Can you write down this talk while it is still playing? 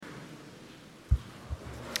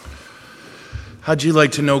How'd you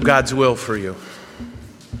like to know God's will for you?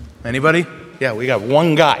 Anybody? Yeah, we got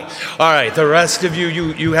one guy. All right, the rest of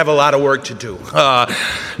you have a lot of work to do.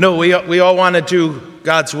 No, we all want to do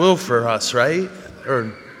God's will for us, right?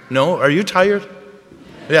 Or no? Are you tired?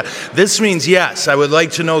 Yeah, this means yes. I would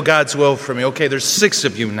like to know God's will for me. Okay, there's 6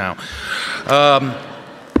 of you now.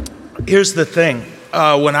 Here's the thing.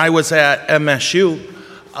 When I was at MSU,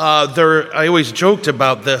 I always joked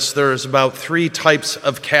about this. There's about 3 types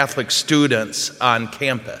of Catholic students on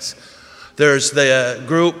campus. There's the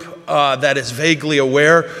group that is vaguely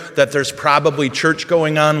aware that there's probably church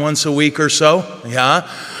going on once a week or so. Yeah,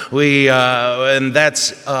 and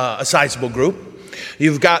that's a sizable group.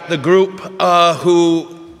 You've got the group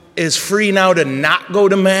who is free now to not go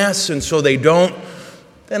to Mass, and so they don't.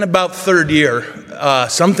 Then about 3rd year,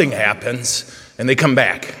 something happens, and they come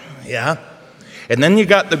back. Yeah. And then you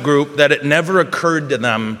got the group that it never occurred to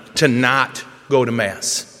them to not go to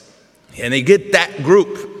Mass. And they get that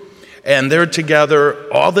group, and they're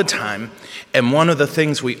together all the time. And one of the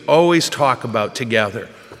things we always talk about together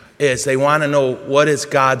is they want to know, what is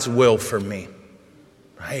God's will for me?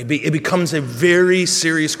 Right? It becomes a very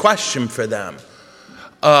serious question for them.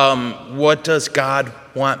 What does God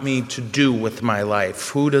want me to do with my life?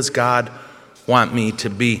 Who does God want me to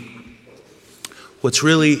be? What's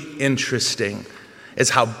really interesting is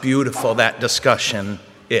how beautiful that discussion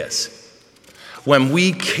is. When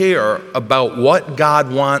we care about what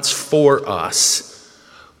God wants for us,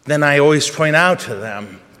 then I always point out to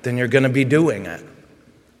them, then you're going to be doing it.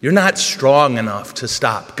 You're not strong enough to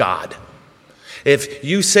stop God. If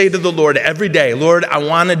you say to the Lord every day, Lord, I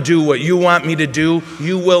want to do what you want me to do,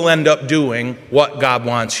 you will end up doing what God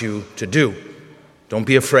wants you to do. Don't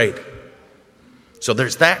be afraid. So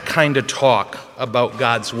there's that kind of talk about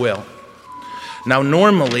God's will. Now,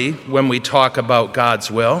 normally, when we talk about God's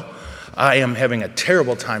will, I am having a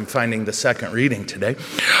terrible time finding the second reading today.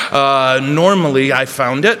 Normally, I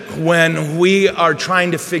found it when we are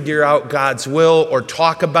trying to figure out God's will or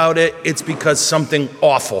talk about it, it's because something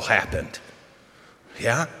awful happened.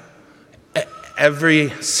 Yeah? Every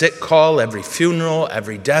sick call, every funeral,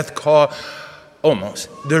 every death call, almost,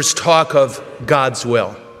 there's talk of God's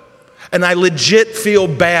will. And I legit feel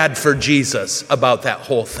bad for Jesus about that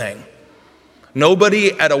whole thing.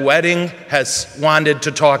 Nobody at a wedding has wanted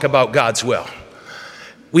to talk about God's will.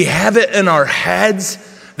 We have it in our heads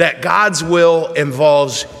that God's will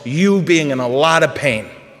involves you being in a lot of pain.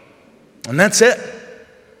 And that's it.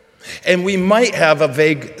 And we might have a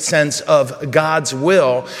vague sense of God's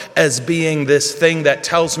will as being this thing that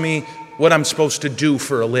tells me what I'm supposed to do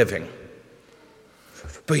for a living.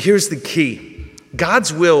 But here's the key.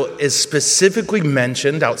 God's will is specifically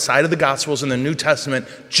mentioned outside of the Gospels in the New Testament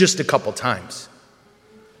just a couple times.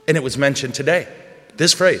 And it was mentioned today.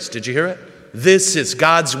 This phrase, did you hear it? This is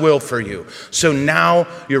God's will for you. So now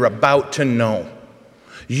you're about to know.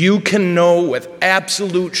 You can know with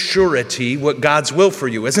absolute surety what God's will for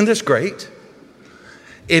you. Isn't this great?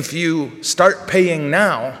 If you start paying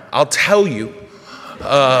now, I'll tell you.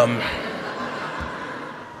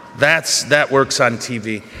 That works on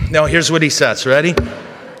TV. Now, here's what he says. Ready?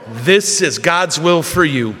 This is God's will for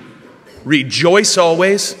you. Rejoice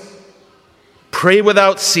always, pray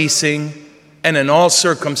without ceasing, and in all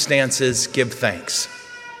circumstances give thanks.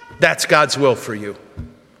 That's God's will for you.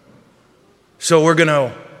 So we're going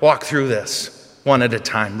to walk through this one at a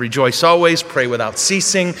time. Rejoice always, pray without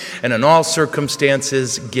ceasing, and in all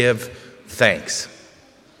circumstances give thanks.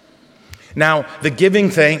 Now, the giving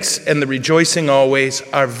thanks and the rejoicing always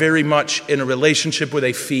are very much in a relationship where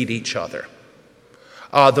they feed each other.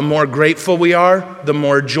 The more grateful we are, the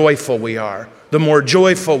more joyful we are. The more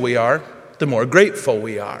joyful we are, the more grateful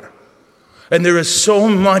we are. And there is so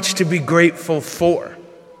much to be grateful for.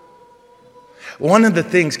 One of the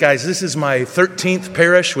things, guys, this is my 13th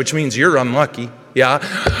parish, which means you're unlucky, yeah?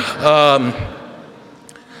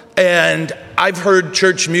 And I've heard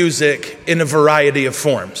church music in a variety of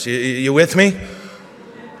forms. You with me?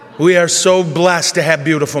 We are so blessed to have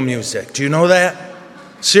beautiful music. Do you know that?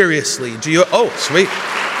 Seriously, do you? Oh, sweet.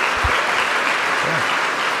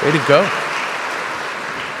 Yeah. Way to go.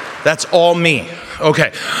 That's all me.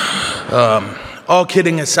 Okay. All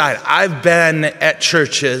kidding aside, I've been at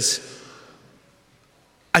churches.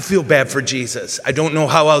 I feel bad for Jesus. I don't know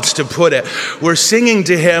how else to put it. We're singing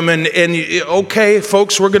to him, and okay,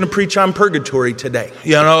 folks, we're going to preach on purgatory today.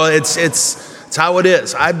 You know, it's how it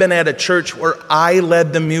is. I've been at a church where I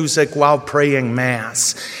led the music while praying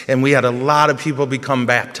Mass, and we had a lot of people become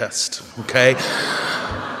Baptist, okay?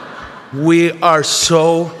 We are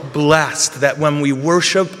so blessed that when we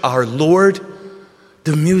worship our Lord,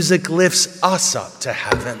 the music lifts us up to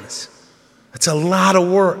heavens. It's a lot of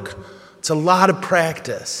work. It's a lot of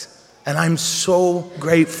practice, and I'm so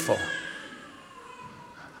grateful.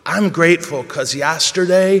 I'm grateful because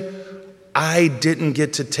yesterday I didn't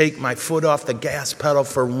get to take my foot off the gas pedal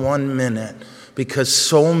for 1 minute because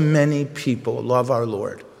so many people love our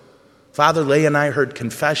Lord. Father Lay and I heard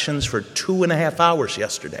confessions for 2.5 hours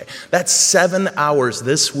yesterday. That's 7 hours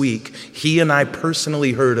this week he and I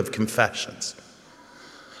personally heard of confessions.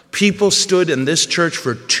 People stood in this church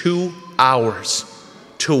for 2 hours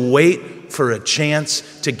to wait for a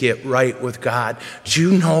chance to get right with God. Do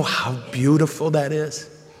you know how beautiful that is?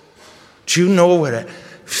 Do you know what it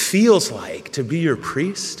feels like to be your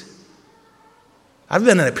priest? I've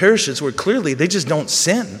been in parishes where clearly they just don't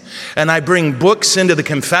sin. And I bring books into the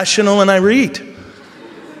confessional and I read.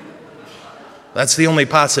 That's the only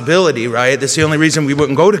possibility, right? That's the only reason we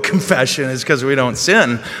wouldn't go to confession is because we don't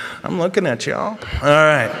sin. I'm looking at y'all. All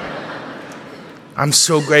right. I'm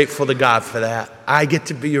so grateful to God for that. I get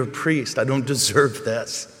to be your priest. I don't deserve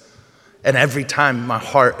this. And every time my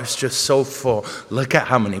heart is just so full. Look at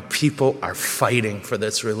how many people are fighting for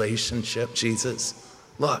this relationship, Jesus.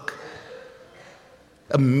 Look.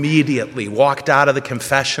 Immediately walked out of the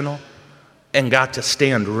confessional and got to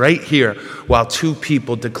stand right here while 2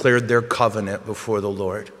 people declared their covenant before the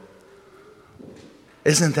Lord.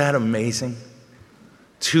 Isn't that amazing?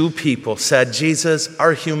 2 people said, Jesus,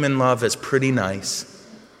 our human love is pretty nice,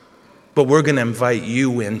 but we're going to invite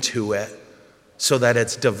you into it so that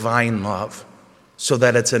it's divine love, so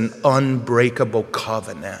that it's an unbreakable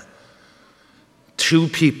covenant. 2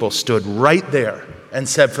 people stood right there and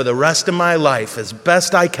said, for the rest of my life, as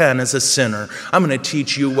best I can as a sinner, I'm going to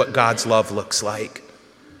teach you what God's love looks like.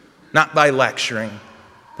 Not by lecturing,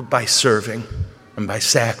 but by serving and by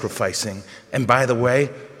sacrificing. And by the way,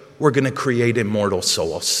 we're going to create immortal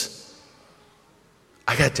souls.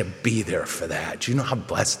 I got to be there for that. Do you know how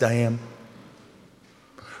blessed I am?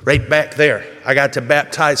 Right back there, I got to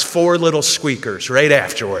baptize 4 little squeakers right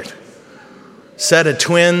afterward. Set of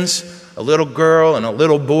twins, a little girl and a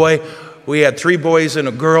little boy. We had 3 boys and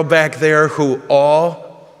a girl back there who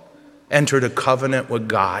all entered a covenant with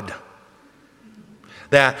God.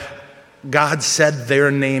 That God said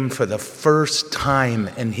their name for the first time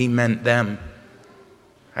and he meant them.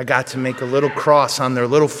 I got to make a little cross on their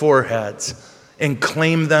little foreheads and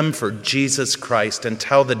claim them for Jesus Christ and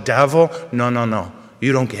tell the devil, no,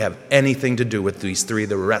 you don't have anything to do with these 3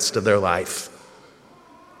 the rest of their life.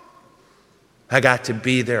 I got to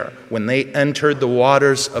be there when they entered the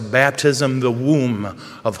waters of baptism, the womb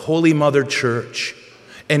of Holy Mother Church,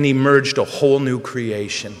 and emerged a whole new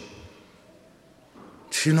creation.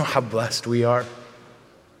 Do you know how blessed we are?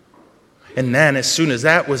 And then as soon as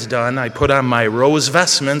that was done, I put on my rose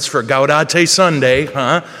vestments for Gaudete Sunday,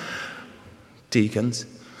 deacons.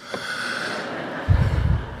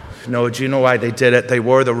 No, do you know why they did it? They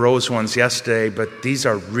wore the rose ones yesterday, but these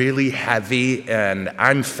are really heavy, and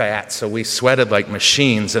I'm fat, so we sweated like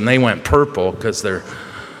machines, and they went purple because I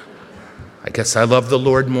guess I love the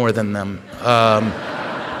Lord more than them.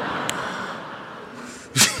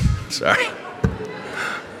 Sorry.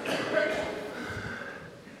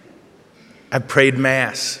 I prayed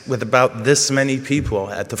Mass with about this many people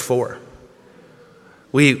at the 4.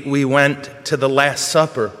 We went to the Last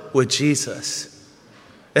Supper with Jesus.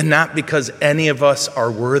 And not because any of us are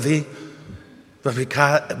worthy, but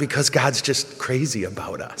because God's just crazy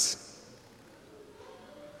about us.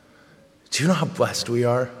 Do you know how blessed we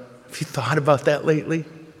are? Have you thought about that lately?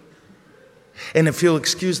 And if you'll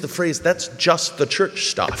excuse the phrase, that's just the church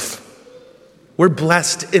stuff. We're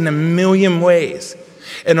blessed in a million ways,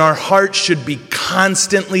 and our hearts should be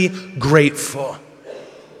constantly grateful.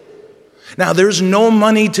 Now, there's no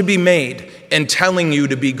money to be made in telling you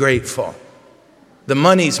to be grateful. The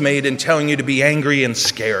money's made in telling you to be angry and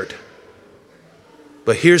scared.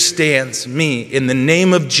 But here stands me in the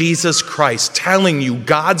name of Jesus Christ telling you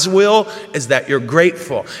God's will is that you're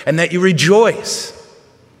grateful and that you rejoice.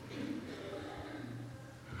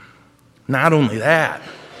 Not only that,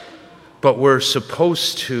 but we're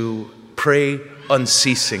supposed to pray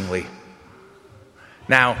unceasingly.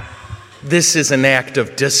 Now, this is an act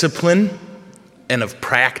of discipline and of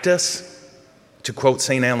practice, to quote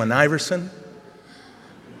St. Allen Iverson.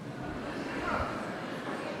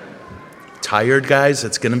 Tired, guys?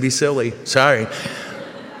 It's going to be silly. Sorry.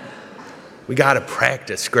 We got to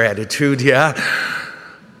practice gratitude, yeah?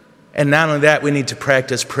 And not only that, we need to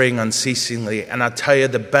practice praying unceasingly. And I'll tell you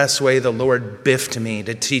the best way the Lord biffed me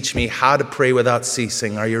to teach me how to pray without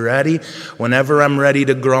ceasing. Are you ready? Whenever I'm ready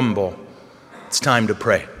to grumble, it's time to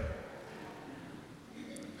pray.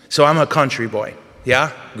 So I'm a country boy,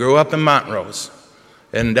 yeah? Grew up in Montrose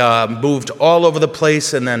and moved all over the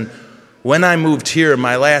place and then When I moved here,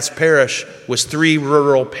 my last parish was 3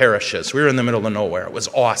 rural parishes. We were in the middle of nowhere. It was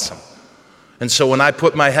awesome. And so when I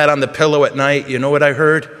put my head on the pillow at night, you know what I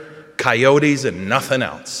heard? Coyotes and nothing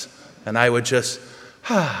else. And I would just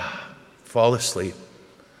fall asleep.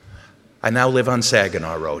 I now live on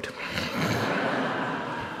Saginaw Road.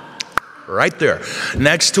 Right there,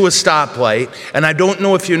 next to a stoplight. And I don't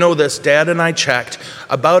know if you know this, Dad and I checked.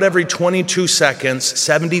 About every 22 seconds,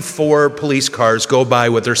 74 police cars go by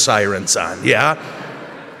with their sirens on, yeah?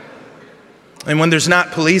 And when there's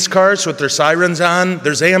not police cars with their sirens on,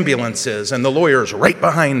 there's ambulances and the lawyers right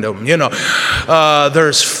behind them,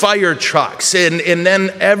 There's fire trucks. And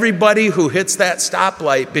then everybody who hits that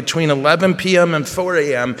stoplight between 11 p.m. and 4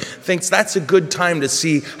 a.m. thinks that's a good time to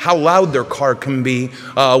see how loud their car can be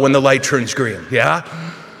when the light turns green, yeah?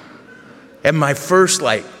 And my first,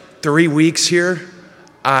 3 weeks here,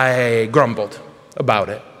 I grumbled about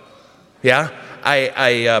it, yeah?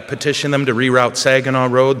 I petitioned them to reroute Saginaw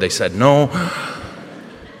Road. They said no.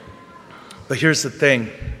 But here's the thing.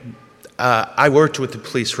 I worked with the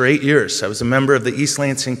police for 8 years. I was a member of the East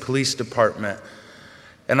Lansing Police Department.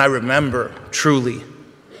 And I remember truly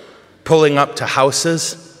pulling up to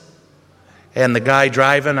houses, and the guy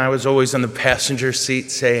driving, I was always in the passenger seat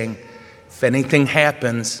saying, if anything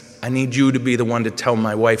happens, I need you to be the one to tell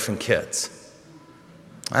my wife and kids.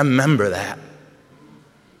 I remember that.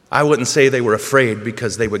 I wouldn't say they were afraid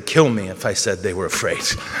because they would kill me if I said they were afraid.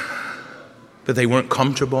 But they weren't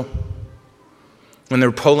comfortable. When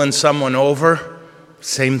they're pulling someone over,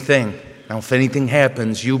 same thing. Now, if anything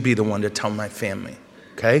happens, you be the one to tell my family.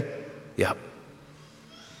 Okay? Yep.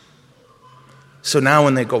 So now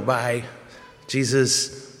when they go by,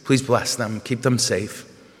 Jesus, please bless them, keep them safe,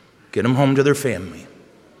 get them home to their family,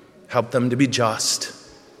 help them to be just,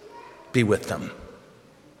 be with them.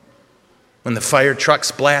 When the fire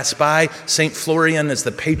trucks blast by, St. Florian is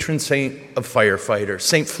the patron saint of firefighters.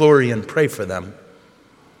 St. Florian, pray for them.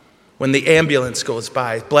 When the ambulance goes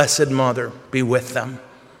by, Blessed Mother, be with them.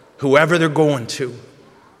 Whoever they're going to,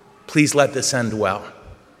 please let this end well.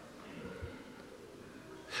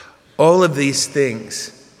 All of these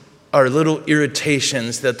things are little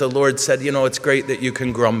irritations that the Lord said, it's great that you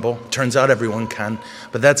can grumble. Turns out everyone can,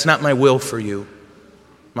 but that's not my will for you.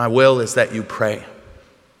 My will is that you pray.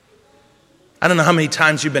 I don't know how many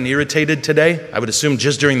times you've been irritated today. I would assume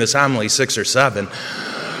just during this homily, 6 or 7.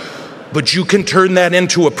 But you can turn that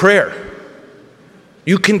into a prayer.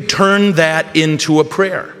 You can turn that into a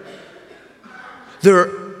prayer.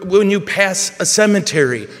 When you pass a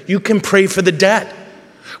cemetery, you can pray for the dead.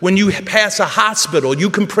 When you pass a hospital,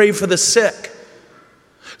 you can pray for the sick.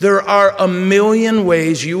 There are a million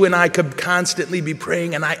ways you and I could constantly be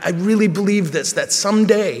praying, and I really believe this, that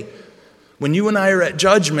someday, when you and I are at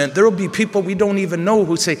judgment, there will be people we don't even know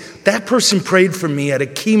who say, that person prayed for me at a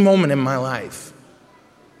key moment in my life.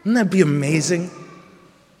 Wouldn't that be amazing?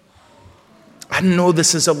 I know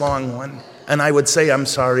this is a long one, and I would say I'm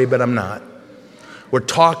sorry, but I'm not. We're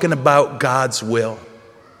talking about God's will.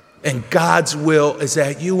 And God's will is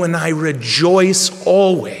that you and I rejoice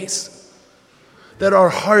always, that our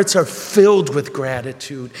hearts are filled with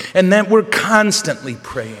gratitude, and that we're constantly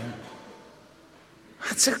praying.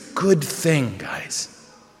 That's a good thing,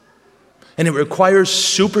 guys. And it requires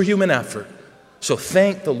superhuman effort. So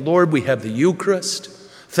thank the Lord we have the Eucharist.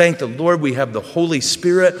 Thank the Lord we have the Holy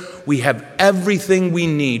Spirit. We have everything we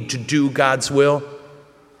need to do God's will.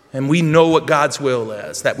 And we know what God's will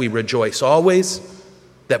is, that we rejoice always,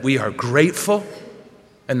 that we are grateful,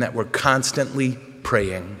 and that we're constantly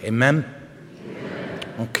praying. Amen? Amen.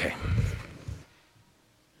 Okay.